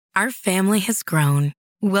Our family has grown.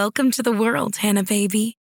 Welcome to the world, Hannah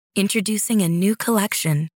baby. Introducing a new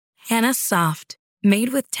collection, Hannah Soft,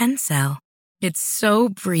 made with Tencel. It's so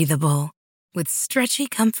breathable, with stretchy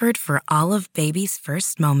comfort for all of baby's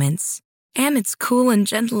first moments. And it's cool and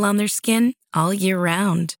gentle on their skin all year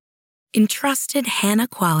round. Entrusted Hannah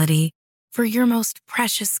quality for your most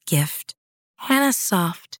precious gift. Hannah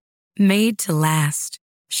Soft, made to last.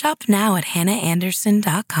 Shop now at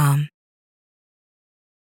hannahanderson.com.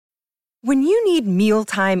 When you need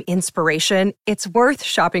mealtime inspiration, it's worth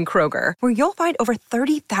shopping Kroger, where you'll find over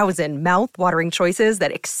 30,000 mouth-watering choices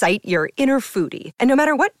that excite your inner foodie. And no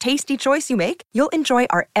matter what tasty choice you make, you'll enjoy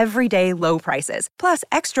our everyday low prices, plus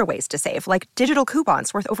extra ways to save, like digital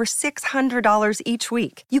coupons worth over $600 each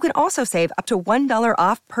week. You can also save up to $1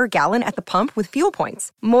 off per gallon at the pump with fuel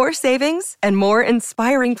points. More savings and more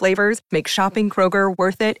inspiring flavors make shopping Kroger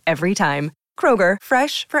worth it every time. Kroger,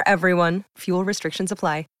 fresh for everyone. Fuel restrictions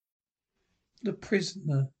apply. The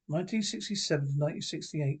Prisoner, 1967 to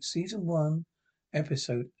 1968, Season 1,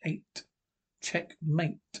 Episode 8,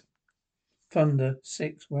 Checkmate. Thunder,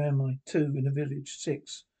 6, where am I? 2, in the village.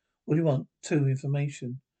 6, what do you want? 2,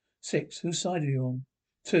 information. 6, whose side are you on?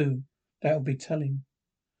 2, that will be telling.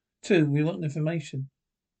 2, we want information.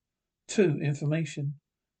 2, information.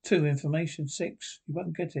 2, information. 6, you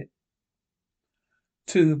won't get it.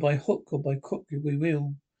 2, by hook or by crook we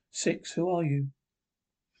will. 6, who are you?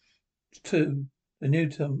 2, the new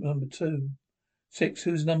term, number 2. 6,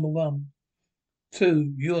 who's number 1?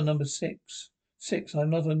 2, you're number 6. 6, I'm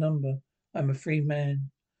not a number. I'm a free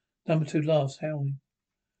man. Number 2 laughs, howling.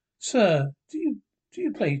 Sir, do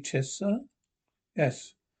you play chess, sir?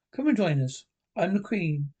 Yes. Come and join us. I'm the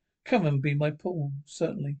queen. Come and be my pawn.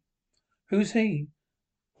 Certainly. Who's he?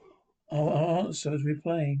 I'll answer as we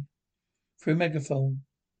play. Through megaphone.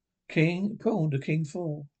 King, pawn to king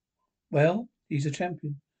 4. Well, he's a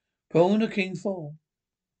champion. Pawn to king 4.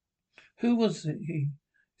 Who was it he?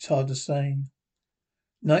 It's hard to say.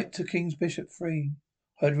 Knight to king's bishop 3.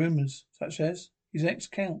 Heard rumours, such as he's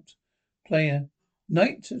ex-count. Player.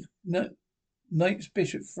 Knight's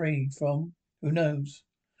bishop 3 from, who knows?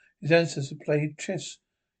 His ancestors played chess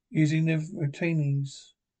using the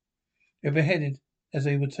retainers. They were beheaded as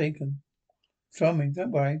they were taken. Drumming,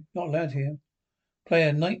 don't worry, not allowed here.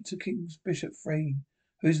 Player. Knight to king's bishop 3.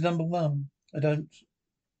 Who's number 1?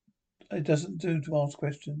 It doesn't do to ask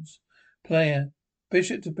questions. Player.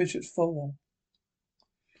 Bishop to bishop 4.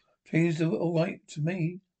 Please do all right to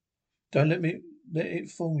me. Don't let it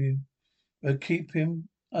fool you. We'll keep him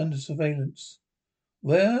under surveillance.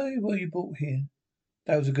 Where were you brought here?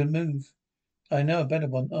 That was a good move. I know a better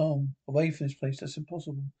one. Oh, away from this place. That's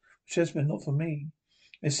impossible. Chessmen, not for me.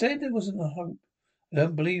 They said there wasn't a hope. I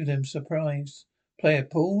don't believe them. Surprised. Player.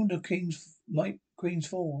 Pawn to queen's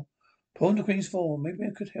 4. Pawn to queen's 4. Maybe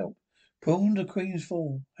I could help. Pawn to queen's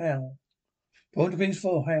 4. How? Pawn to queen's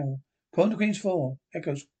 4. How? Pawn to queen's 4.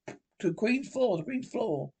 Echoes. To queen's 4. To queen's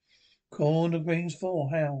floor. Pawn to queen's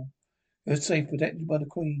 4. How? You're safe, protected by the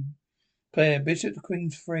queen. Player. Bishop to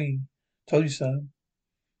queen's 3. Told you so.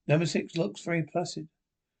 Number 6 looks very placid.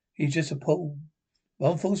 He's just a pawn.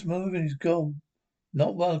 One false move and he's gone.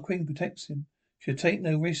 Not while the queen protects him. She'll take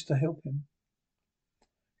no risk to help him.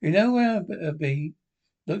 You know where I better be.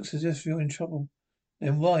 Looks as if you're in trouble.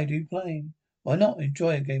 Then why do you play? Why not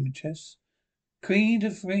enjoy a game of chess? Queen to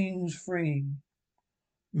queen's 3.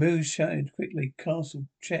 Moves shouted quickly. Castle.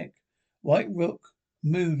 Check. White rook.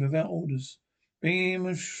 Moved without orders. Bring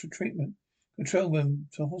him for treatment. Control room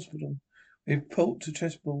to hospital. Report to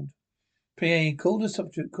chessboard. PA. Call the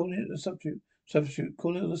substitute. Call it the substitute. Substitute.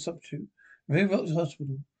 Call it the substitute. Move rook to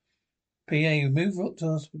hospital. PA. Move rook to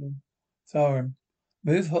hospital. Thorin.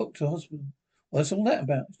 Move hook to hospital. What's all that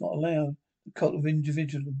about? It's not allowed. The cult of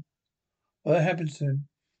individualism. What happens to him?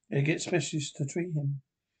 They get specialists to treat him.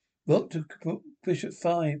 Rook to bishop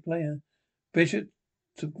 5. Player. Bishop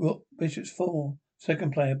to rook bishop 4.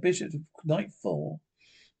 Second player. Bishop to knight 4.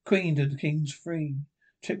 Queen to the king's 3.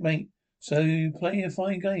 Checkmate. So you play a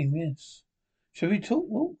fine game, yes. Shall we talk,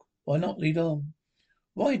 Walk? Why not lead on?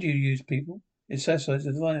 Why do you use people? It's exercise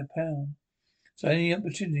a divine power. So any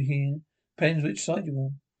opportunity here depends which side you're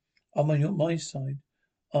on. I'm on my side.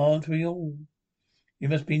 Aren't we all? You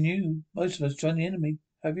must be new. Most of us joined the enemy.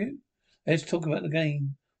 Have you? Let's talk about the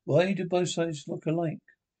game. Why do both sides look alike?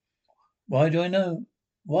 Why do I know?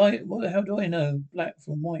 What the hell do I know? Black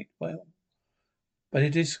from white. Well, but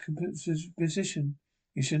it is position.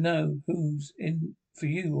 You should know who's in for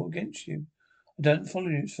you or against you. I don't follow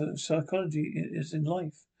you. So psychology is in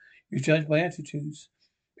life. You judge by attitudes.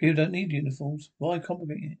 People don't need uniforms. Why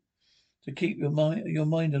complicate it? To keep your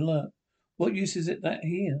mind alert. What use is it that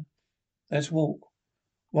here? Let's walk.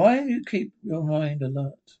 Why do you keep your mind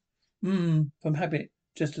alert? From habit,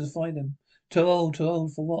 just to fight them. Too old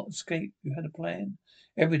for what? Escape. You had a plan?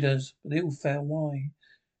 Everybody does, but they all fail. Why?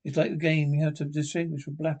 It's like the game. You have to distinguish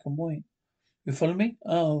from black and white. You follow me?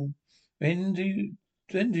 Oh. When do you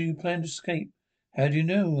when do you plan to escape? How do you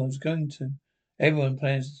know I was going to? Everyone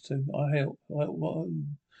plans to. I help.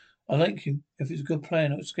 I like you. If it's a good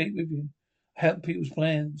plan, I'll escape with you. I help people's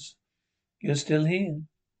plans. You're still here.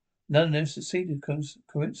 None of them succeeded.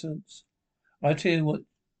 Coincidence. I tell you what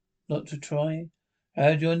not to try.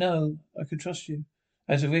 How do I know I can trust you?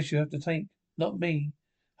 That's a risk you have to take. Not me.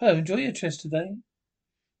 Hello, enjoy your chest today.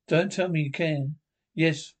 Don't tell me you care.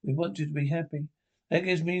 Yes, we want you to be happy. That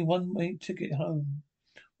gives me one-way ticket home.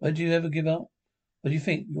 Why do you ever give up? What do you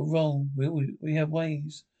think? You're wrong. We have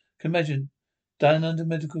ways. Can imagine. Done under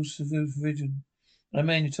medical supervision. A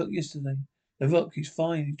man you took yesterday. The rock, he's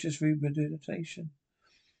fine. He's just rehabilitation.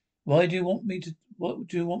 What do you want me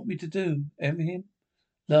to do? Every him?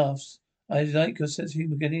 Laughs. I like your sense of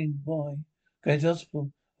humour. Get in. Why? Go to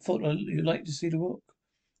hospital. I thought you'd like to see the rock.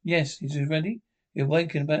 Yes, he's ready. He'll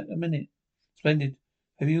wake in about a minute. Splendid.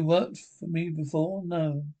 Have you worked for me before?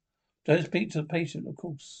 No. Don't speak to the patient, of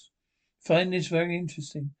course. Find this very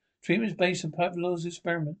interesting. Treatment is based on Pavlov's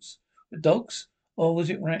experiments. With dogs? Or was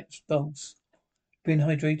it rats? Dogs. Been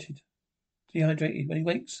dehydrated. When he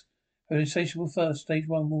wakes, have an insatiable thirst. Stage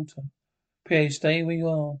 1, water. PA, stay where you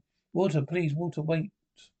are. Water, please, water, wait.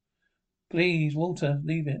 Please, water,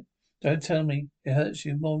 leave it. Don't tell me it hurts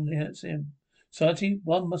you more than it hurts him. Society,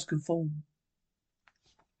 one must conform.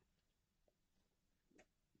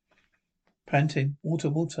 Panting, water,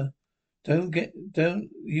 water. Don't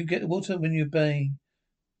you get the water when you obey.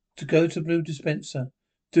 To go to blue dispenser.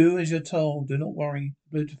 Do as you're told. Do not worry.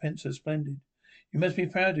 Blue dispenser, splendid. You must be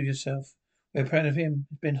proud of yourself. We're proud of him.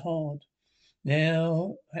 It's been hard.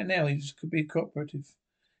 Now could be cooperative.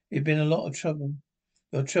 It's been a lot of trouble.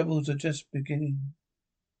 Your troubles are just beginning.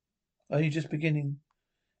 Are you just beginning?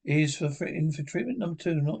 Is for treatment number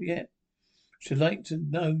 2, not yet. Should like to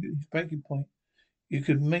know his breaking point. You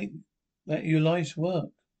could make that your life's work.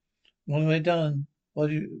 What have I done?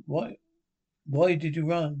 Why did you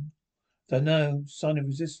run? Don't know. Sign of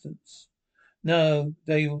resistance. No,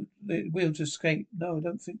 they will to escape. No, I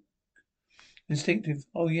don't think. Instinctive.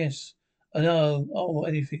 Oh, yes. I know. Oh,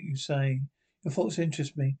 anything you say. Your thoughts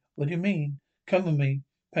interest me. What do you mean? Come with me.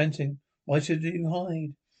 Panting. Why should you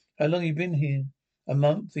hide? How long you been here? A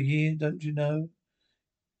month, a year, don't you know?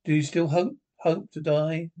 Do you still hope? Hope to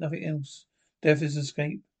die? Nothing else. Death is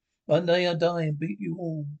escape. One day I'll die and beat you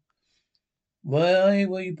all. Why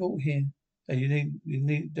were you brought here?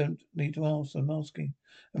 Don't need to ask. I'm asking.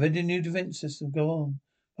 I've had a new defense system. Go on.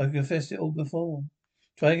 I confessed it all before.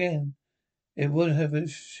 Try again. It would have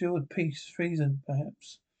assured peace, treason,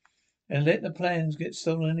 perhaps. And let the plans get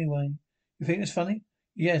stolen anyway. You think it's funny?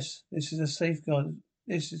 Yes, this is a safeguard.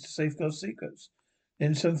 This is to safeguard secrets.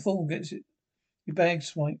 Then some fool gets it. Your bag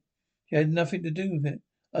swiped. You had nothing to do with it.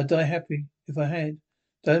 I'd die happy if I had.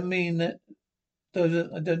 Don't mean that. I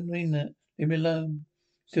don't mean that. Leave me alone.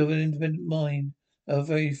 Still have an independent mind. There are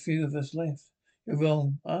very few of us left. You're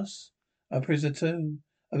wrong. Us? I'm a prisoner too.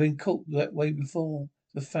 I've been caught that way before.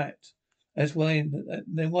 The fact. That's why.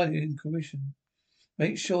 Then why in commission?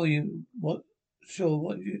 Make sure I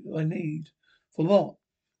need. For what?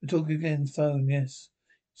 We talk again. Phone. Yes.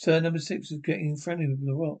 Sir, number 6 is getting friendly with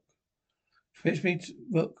the rock. Switch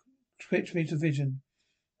me to vision.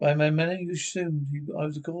 By my manner, you assumed I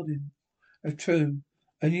was a guardian. If true,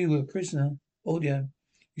 and you were a prisoner. Audio.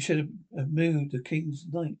 You should have moved the king's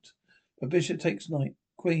knight. But bishop takes knight.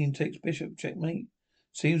 Queen takes bishop. Checkmate.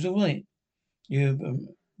 Seems all right. You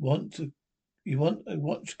want to. You want a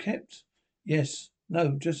watch kept? Yes.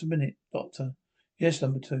 No. Just a minute, doctor. Yes,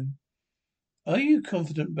 number 2. Are you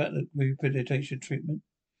confident about the rehabilitation treatment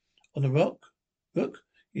on the rock? Look,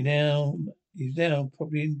 he's now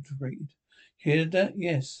probably integrated. Hear that?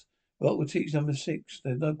 Yes. Rock will teach number 6.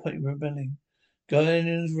 There's no point in rebelling. Going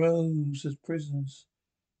in as rows as prisoners.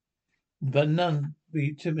 But none be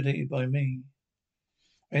intimidated by me.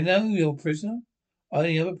 I know you're a prisoner.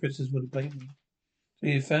 Only other prisoners would have blamed me. So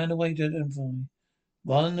you found a way to identify.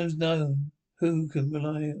 One who's known who can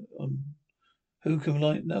rely on.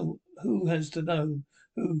 Who has to know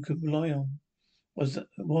who can rely on. Was that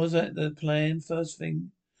the plan? First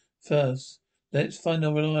thing first. Let's find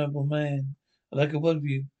a reliable man. I'd like a word with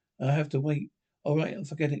you. I have to wait. All right, I'll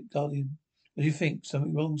forget it, Guardian. What do you think?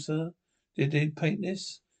 Something wrong, sir? Did they paint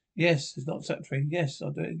this? Yes, it's not satisfying. Yes,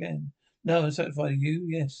 I'll do it again. No, I'm satisfied. You?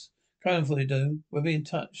 Yes. Try before you do. We'll be in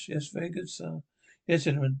touch. Yes, very good, sir. Yes,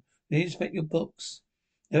 gentlemen. You need to inspect your books.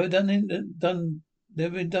 Never been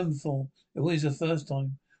done before. It was the first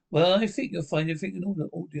time. Well, I think you'll find everything in order.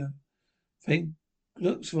 Audio. Thing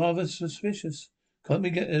looks rather suspicious. Can't we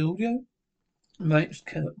get an audio? Mike's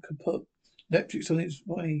kaput. Electric's on its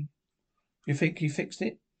way. You think he fixed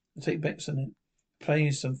it? I'll take bets on it.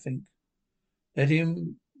 Plays something. Let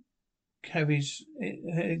him carries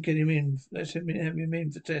get him in. Let's have him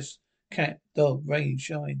in for tests. Cat, dog, rain,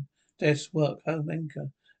 shine. Desk, work, home, anchor.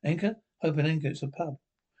 Anchor? Hope and anchor, it's a pub.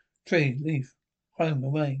 Tree, leaf. Home,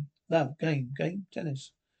 away. Love, game,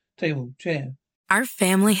 tennis. Table, chair. Our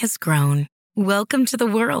family has grown. Welcome to the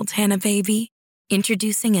world, Hannah baby.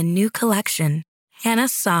 Introducing a new collection, Hannah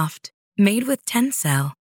Soft, made with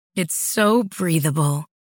Tencel. It's so breathable,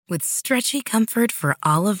 with stretchy comfort for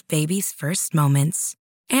all of baby's first moments.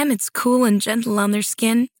 And it's cool and gentle on their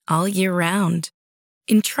skin all year round.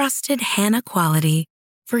 Entrusted Hannah quality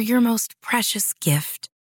for your most precious gift.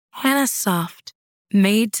 Hannah Soft,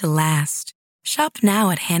 made to last. Shop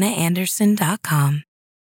now at hannahanderson.com.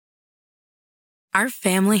 Our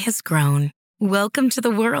family has grown. Welcome to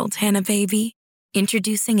the world, Hannah baby.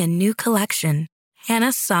 Introducing a new collection,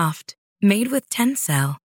 Hannah Soft, made with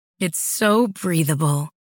Tencel. It's so breathable,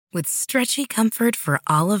 with stretchy comfort for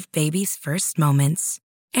all of baby's first moments.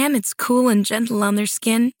 And it's cool and gentle on their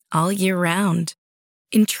skin all year round.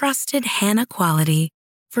 Entrusted Hannah quality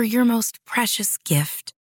for your most precious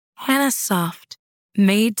gift. Hannah Soft,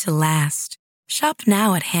 made to last. Shop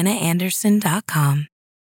now at hannahanderson.com.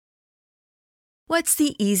 What's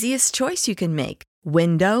the easiest choice you can make?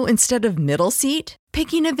 Window instead of middle seat?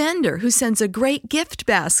 Picking a vendor who sends a great gift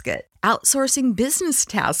basket? Outsourcing business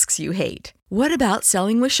tasks you hate? What about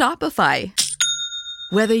selling with Shopify?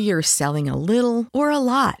 Whether you're selling a little or a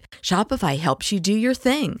lot, Shopify helps you do your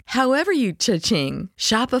thing, however you cha-ching.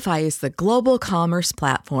 Shopify is the global commerce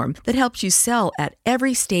platform that helps you sell at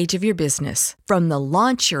every stage of your business. From the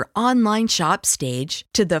launch your online shop stage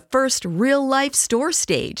to the first real-life store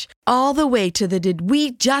stage, all the way to the did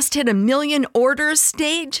we just hit a million orders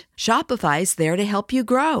stage. Shopify's there to help you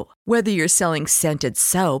grow. Whether you're selling scented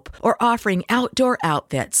soap or offering outdoor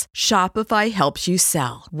outfits, Shopify helps you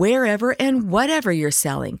sell. Wherever and whatever you're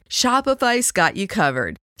selling, Shopify's got you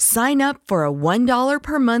covered. Sign up for a $1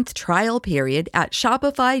 per month trial period at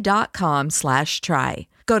shopify.com/try.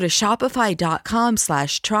 Go to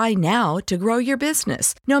shopify.com/try now to grow your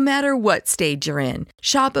business, no matter what stage you're in.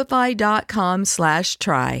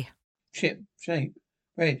 Shopify.com/try. Chip, shape,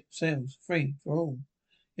 red, sales, free, for all.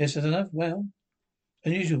 Yes, that's enough? Well,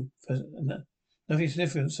 unusual. Nothing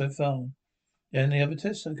significant so far. Yeah, and the other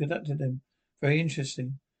tests, I conducted them. Very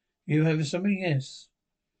interesting. You have a summary? Yes.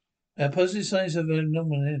 Positive signs of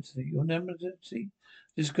anomaly. Your anomaly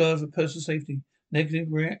disregard for personal safety. Negative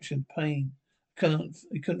reaction, pain.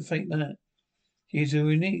 He couldn't fake that. He's a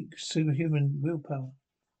unique superhuman willpower.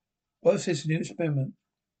 What if this is a new experiment?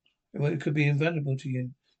 Well, it could be invaluable to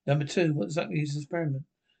you. Number 2, what exactly is the experiment?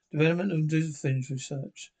 Development of dolphins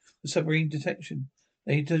research. For submarine detection.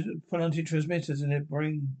 They planted transmitters in their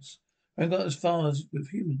brains. I haven't got as far as with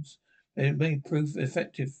humans. It may prove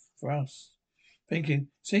effective for us. Thank you.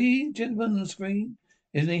 See, gentleman on the screen?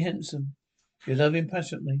 Isn't he handsome? You love him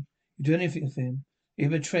passionately. You do anything for him. You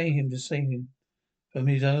betray him to save him from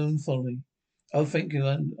his own folly. Oh, thank you.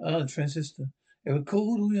 And transistor. It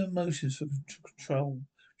record all your emotions for control.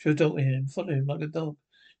 She'll adult him, follow him like a dog.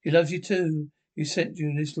 He loves you too. He sent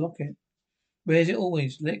you this locket. Wears it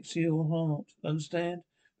always, next to your heart. Understand?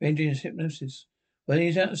 Rangers hypnosis. When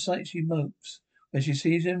he's out of sight, she mopes. When she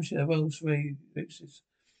sees him, she rolls fixes.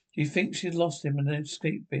 She thinks she's lost him and then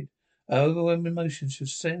escape bid. Her overwhelming emotions should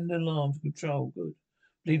send an alarm to control. Good.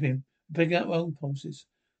 Leave him. Pick up her own pulses.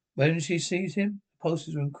 When she sees him,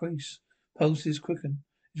 pulses will increase. Pulses quicken.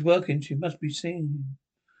 It's working. She must be seeing him.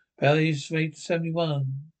 Values rate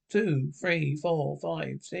 71, 2, 3, 4,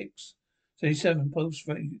 5, 6, 37, pulse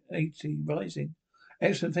rate 80, rising.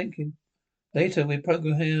 Excellent thinking. Later, we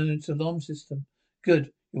program her into alarm system.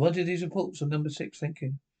 Good. You wanted these reports on number 6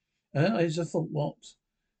 thinking. Is a thought what?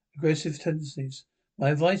 Aggressive tendencies. My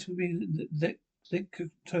advice would be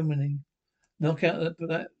lictotomy. Knock out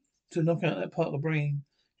that part of the brain.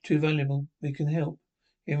 Too valuable. We can help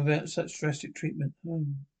him without such drastic treatment.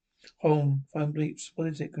 Home, phone bleeps, what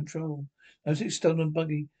is it? Control. No, it's stolen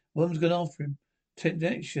buggy. Woman's gone after him.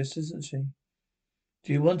 Tenacious, isn't she?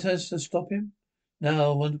 Do you want us to stop him?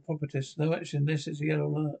 No, I want a propertist. No action unless it's a yellow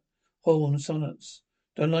alert. Horn, sonnets.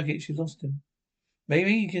 Don't like it, she lost him.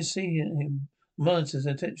 Maybe you can see him. Monitors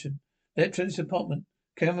attention. Electronics department.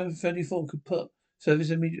 Camera 34 could put service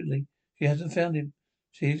immediately. She hasn't found him.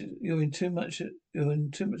 You're in too much a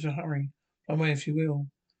hurry. Run away if she will.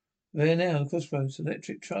 There now, the crossroads.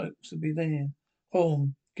 Electric trucks will be there.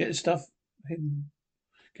 Horn. Get the stuff hidden.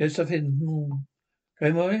 Get the stuff hidden.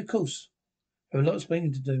 Grandma, of course. I have a lot of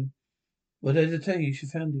explaining to do. What did I tell you? She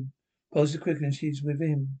found him. Pulse is quick and she's with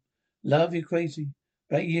him. Love, you crazy.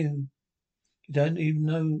 About you. You don't even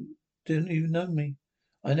know me.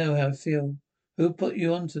 I know how I feel. Who put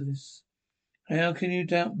you onto this? How can you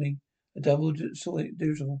doubt me? A double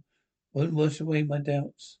digital won't wash away my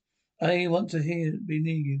doubts. I want to be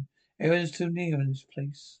near you. Everyone's too near in this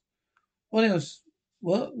place. What else?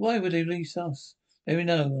 Why would they release us? Let me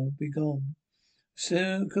know. I'll be gone.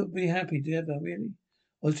 So could be happy together, really.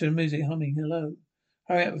 Watch the music humming. Hello.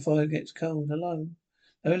 Hurry up before it gets cold. Hello.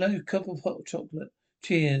 No cup of hot chocolate.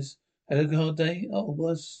 Cheers. Had a hard day? Oh,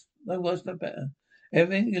 worse. No worse, no better.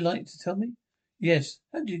 Everything you'd like to tell me? Yes.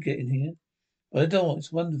 How did you get in here? I adore.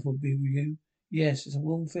 It's wonderful to be with you. Yes, it's a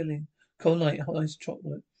warm feeling. Cold night, ice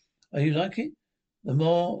chocolate. Oh, you like it?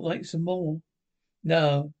 Some more.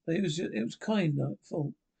 No, but it was kind, I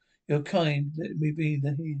thought. You're kind. Let me be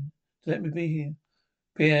here.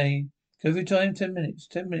 PA. Curfew time, 10 minutes.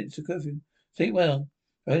 10 minutes to curfew. Sleep well.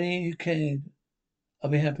 If only you cared.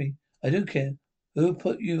 I'll be happy. I do care. Who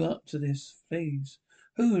put you up to this? Please.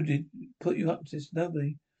 Who did put you up to this?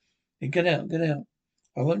 Nobody. Hey, get out, get out.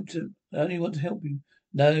 I only want to help you.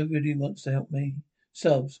 Nobody wants to help me.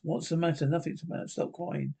 Subs, what's the matter? Nothing's the matter. Stop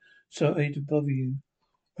crying. Sorry to bother you.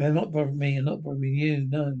 Well, not bothering me and not bothering you,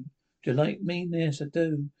 no. Do you like me? Yes, I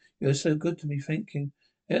do. You're so good to me, thank you.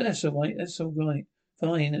 Yeah, that's all right, that's all right.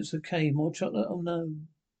 Fine, that's okay. More chocolate? Oh, no.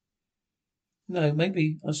 No,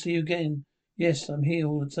 maybe I'll see you again. Yes, I'm here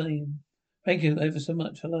all the time. Thank you ever so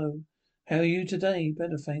much. Hello. How are you today?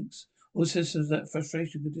 Better, thanks. All systems that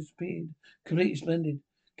frustration had disappeared. Completely splendid.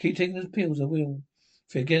 Keep taking those pills, I will.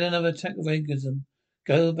 If you get another attack of agorism,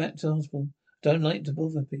 go back to hospital. Don't like to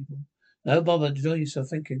bother people. No bother, enjoy yourself,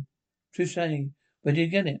 thank you. Touche. Where do you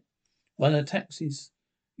get it? One of the taxis.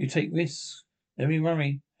 You take risks. Let me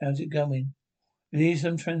worry. How's it going? We need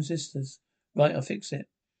some transistors. Right, I'll fix it.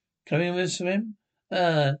 Come in with us, Swim?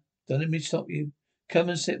 Don't let me stop you. Come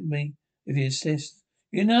and sit with me, if you insist.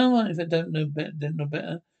 You know if I didn't know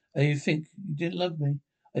better, you think you didn't love me.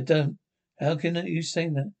 I don't. How can you say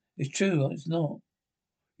that? It's true, it's not.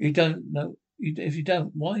 You don't know. If you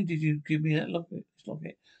don't, why did you give me that locket?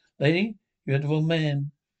 Lady, you had the wrong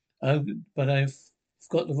man. Oh, but I've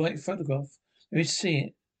got the right photograph. Let me see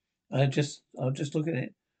it. I'll just look at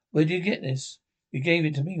it. Where did you get this? You gave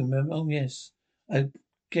it to me, remember? Oh, yes. I'll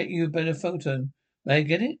get you a better photo. May I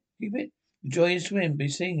get it? Keep it? Enjoy your swim. Be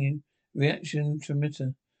seeing you. Reaction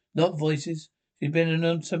transmitter. Not voices. She's been an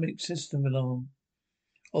atomic system alarm.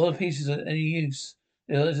 All the pieces are any use.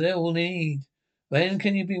 They're all they need. When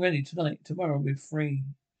can you be ready? Tonight. Tomorrow we're free.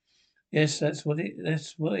 Yes, that's what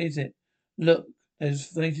is it. Look,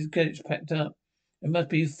 those latest gadgets packed up. It must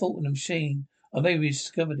be a fault in the machine. Or maybe we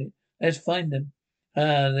discovered it. Let's find them.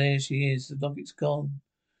 Ah, there she is. The locket's gone.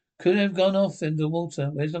 Could have gone off into the water.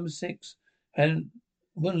 Where's number 6? And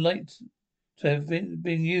wouldn't like to have been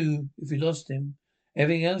you if you lost him.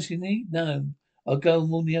 Everything else you need? No. I'll go and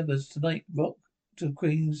warn the others tonight. Rock to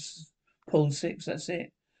Queen's Pole 6. That's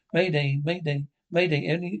it. Mayday, Mayday, Mayday.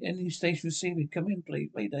 Any station receiving. Come in, please.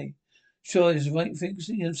 Mayday. Sure, it's the right thing.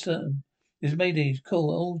 I'm certain. It's Mayday.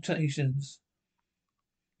 Call all stations.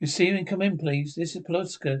 Receiving, come in, please. This is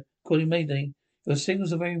Polotska calling Mayday. Your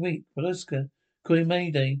signals are very weak. Polotska calling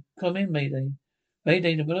Mayday. Come in, Mayday.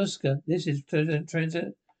 Mayday to Polotska. This is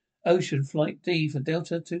Transit Ocean Flight D for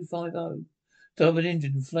Delta 250. Starboard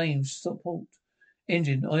engine in flames. Stop halt.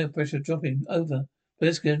 Engine oil pressure dropping. Over.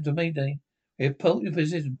 Polotska to Mayday. Report your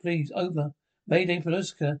position, please. Over. Mayday,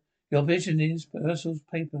 Polotska. Your position is Purcell's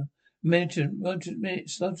paper.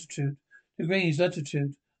 Minutes, latitude. Degrees,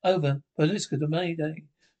 latitude. Over. Polotska to Mayday.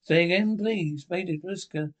 Say again, please. Mayday,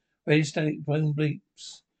 Briska. Radio static, phone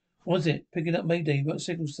bleeps. What's it? Picking up Mayday. What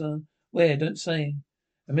signal, sir? Where? Don't say.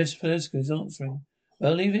 And Miss Briska is answering.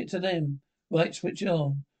 Well, leave it to them. Right, switch it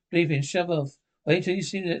on. Bleeping, shove off. Wait till you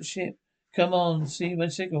see that ship. Come on, see my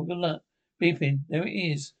signal. Good luck. Beeping. There it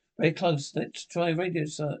is. Very close. Let's try radio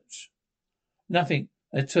search. Nothing.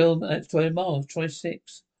 That's 12 miles. Try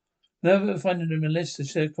 6. No, we're finding them unless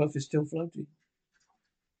the aircraft is still floating.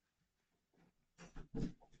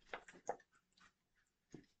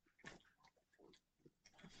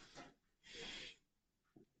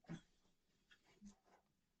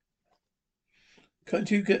 Can't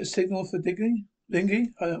you get a signal for Dingy?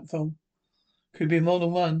 Dingy? High up phone. Could be more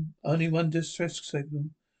than one. Only one distress signal.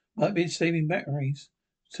 Might be saving batteries.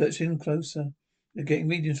 Searching closer. They're getting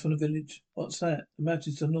readings from the village. What's that? The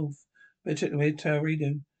mountains to the north. Better check the red tower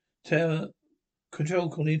radio. Tower control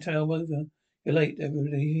calling tower over. You're late.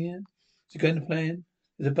 Everybody here? Is it going to plan?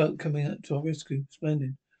 There's a boat coming up to our rescue.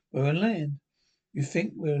 Splendid. We're on land. You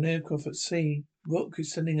think we're an aircraft at sea? Rock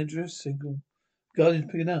is sending a distress signal. Guardians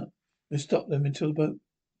picking up. They stop them till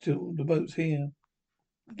the boat's here.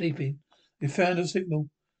 Bleeping. They found a signal.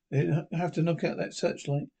 They have to knock out that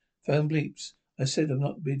searchlight. Phone bleeps. I said I'm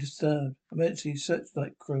not to be disturbed. Eventually,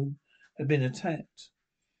 searchlight crew had been attacked.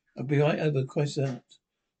 I'll be right over, cries out.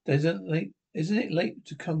 Isn't it late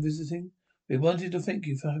to come visiting? We wanted to thank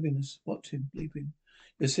you for having us. Watch him, bleeping.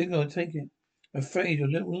 Your signal, I take it. Afraid you're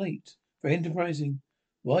a little late. Very enterprising.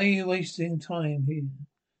 Why are you wasting time here?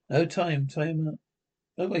 No time. Time up.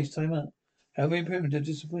 No waste time up. How very primitive,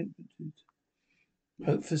 disappointed.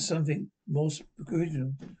 Hope for something more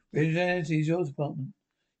original. Originality is your department.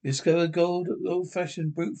 You discover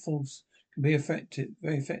old-fashioned brute force can be effective,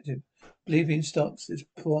 very effective. Bleeping stops. It's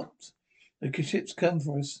plopped. The ships come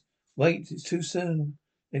for us. Wait, it's too soon.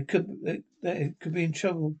 It could be in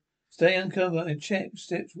trouble. Stay uncover and check.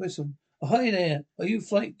 Steps whistle. Oh, hi there. Are you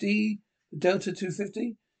Flight D, Delta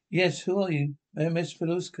 250? Yes. Who are you? I'm Miss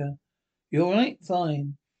Peluska. You all right?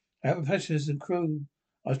 Fine. I have passengers and crew.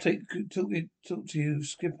 I'll talk to you,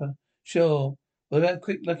 skipper. Sure. What about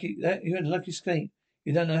quick lucky? You had a lucky escape.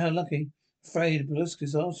 You don't know how lucky. Afraid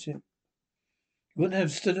Peluska's our ship. You wouldn't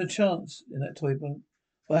have stood a chance in that toy boat.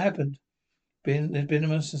 What happened? There's been a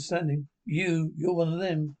misunderstanding. You're one of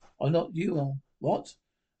them. I'm not. You are. What?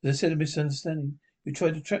 As I said, a misunderstanding. You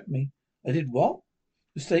tried to trap me. I did what?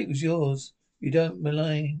 The mistake was yours. You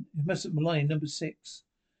mustn't malign number 6.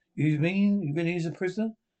 You mean you really is a prisoner?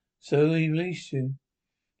 So he released you.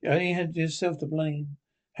 You only had yourself to blame.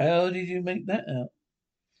 How did you make that out?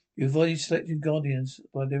 You avoided selected guardians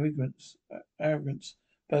by their arrogance.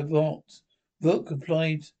 But what? Rook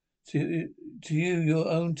applied to you your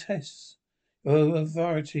own tests. Your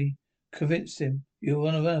authority convinced him. You're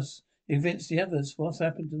one of us. He convinced the others. What's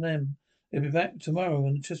happened to them? They'll be back tomorrow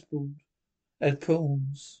on the chessboard as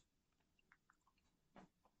pawns.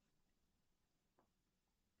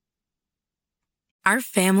 Our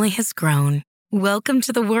family has grown. Welcome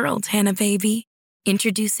to the world, Hannah baby.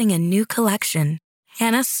 Introducing a new collection,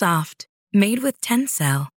 Hannah Soft, made with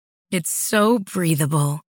Tencel. It's so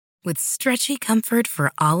breathable, with stretchy comfort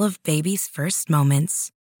for all of baby's first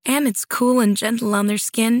moments. And it's cool and gentle on their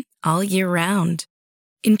skin all year round.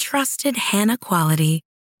 Entrusted Hannah quality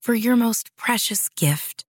for your most precious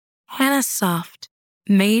gift. Hannah Soft,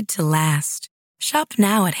 made to last. Shop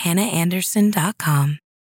now at hannahanderson.com.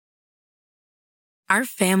 Our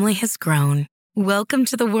family has grown. Welcome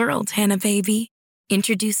to the world, Hannah baby.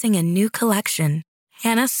 Introducing a new collection,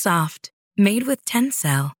 Hannah Soft, made with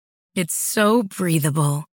Tencel. It's so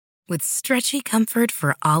breathable, with stretchy comfort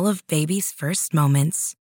for all of baby's first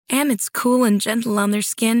moments. And it's cool and gentle on their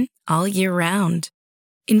skin all year round.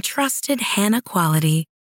 Entrusted Hannah quality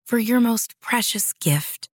for your most precious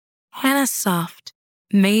gift. Hannah Soft,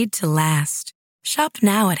 made to last. Shop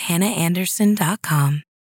now at hannahanderson.com.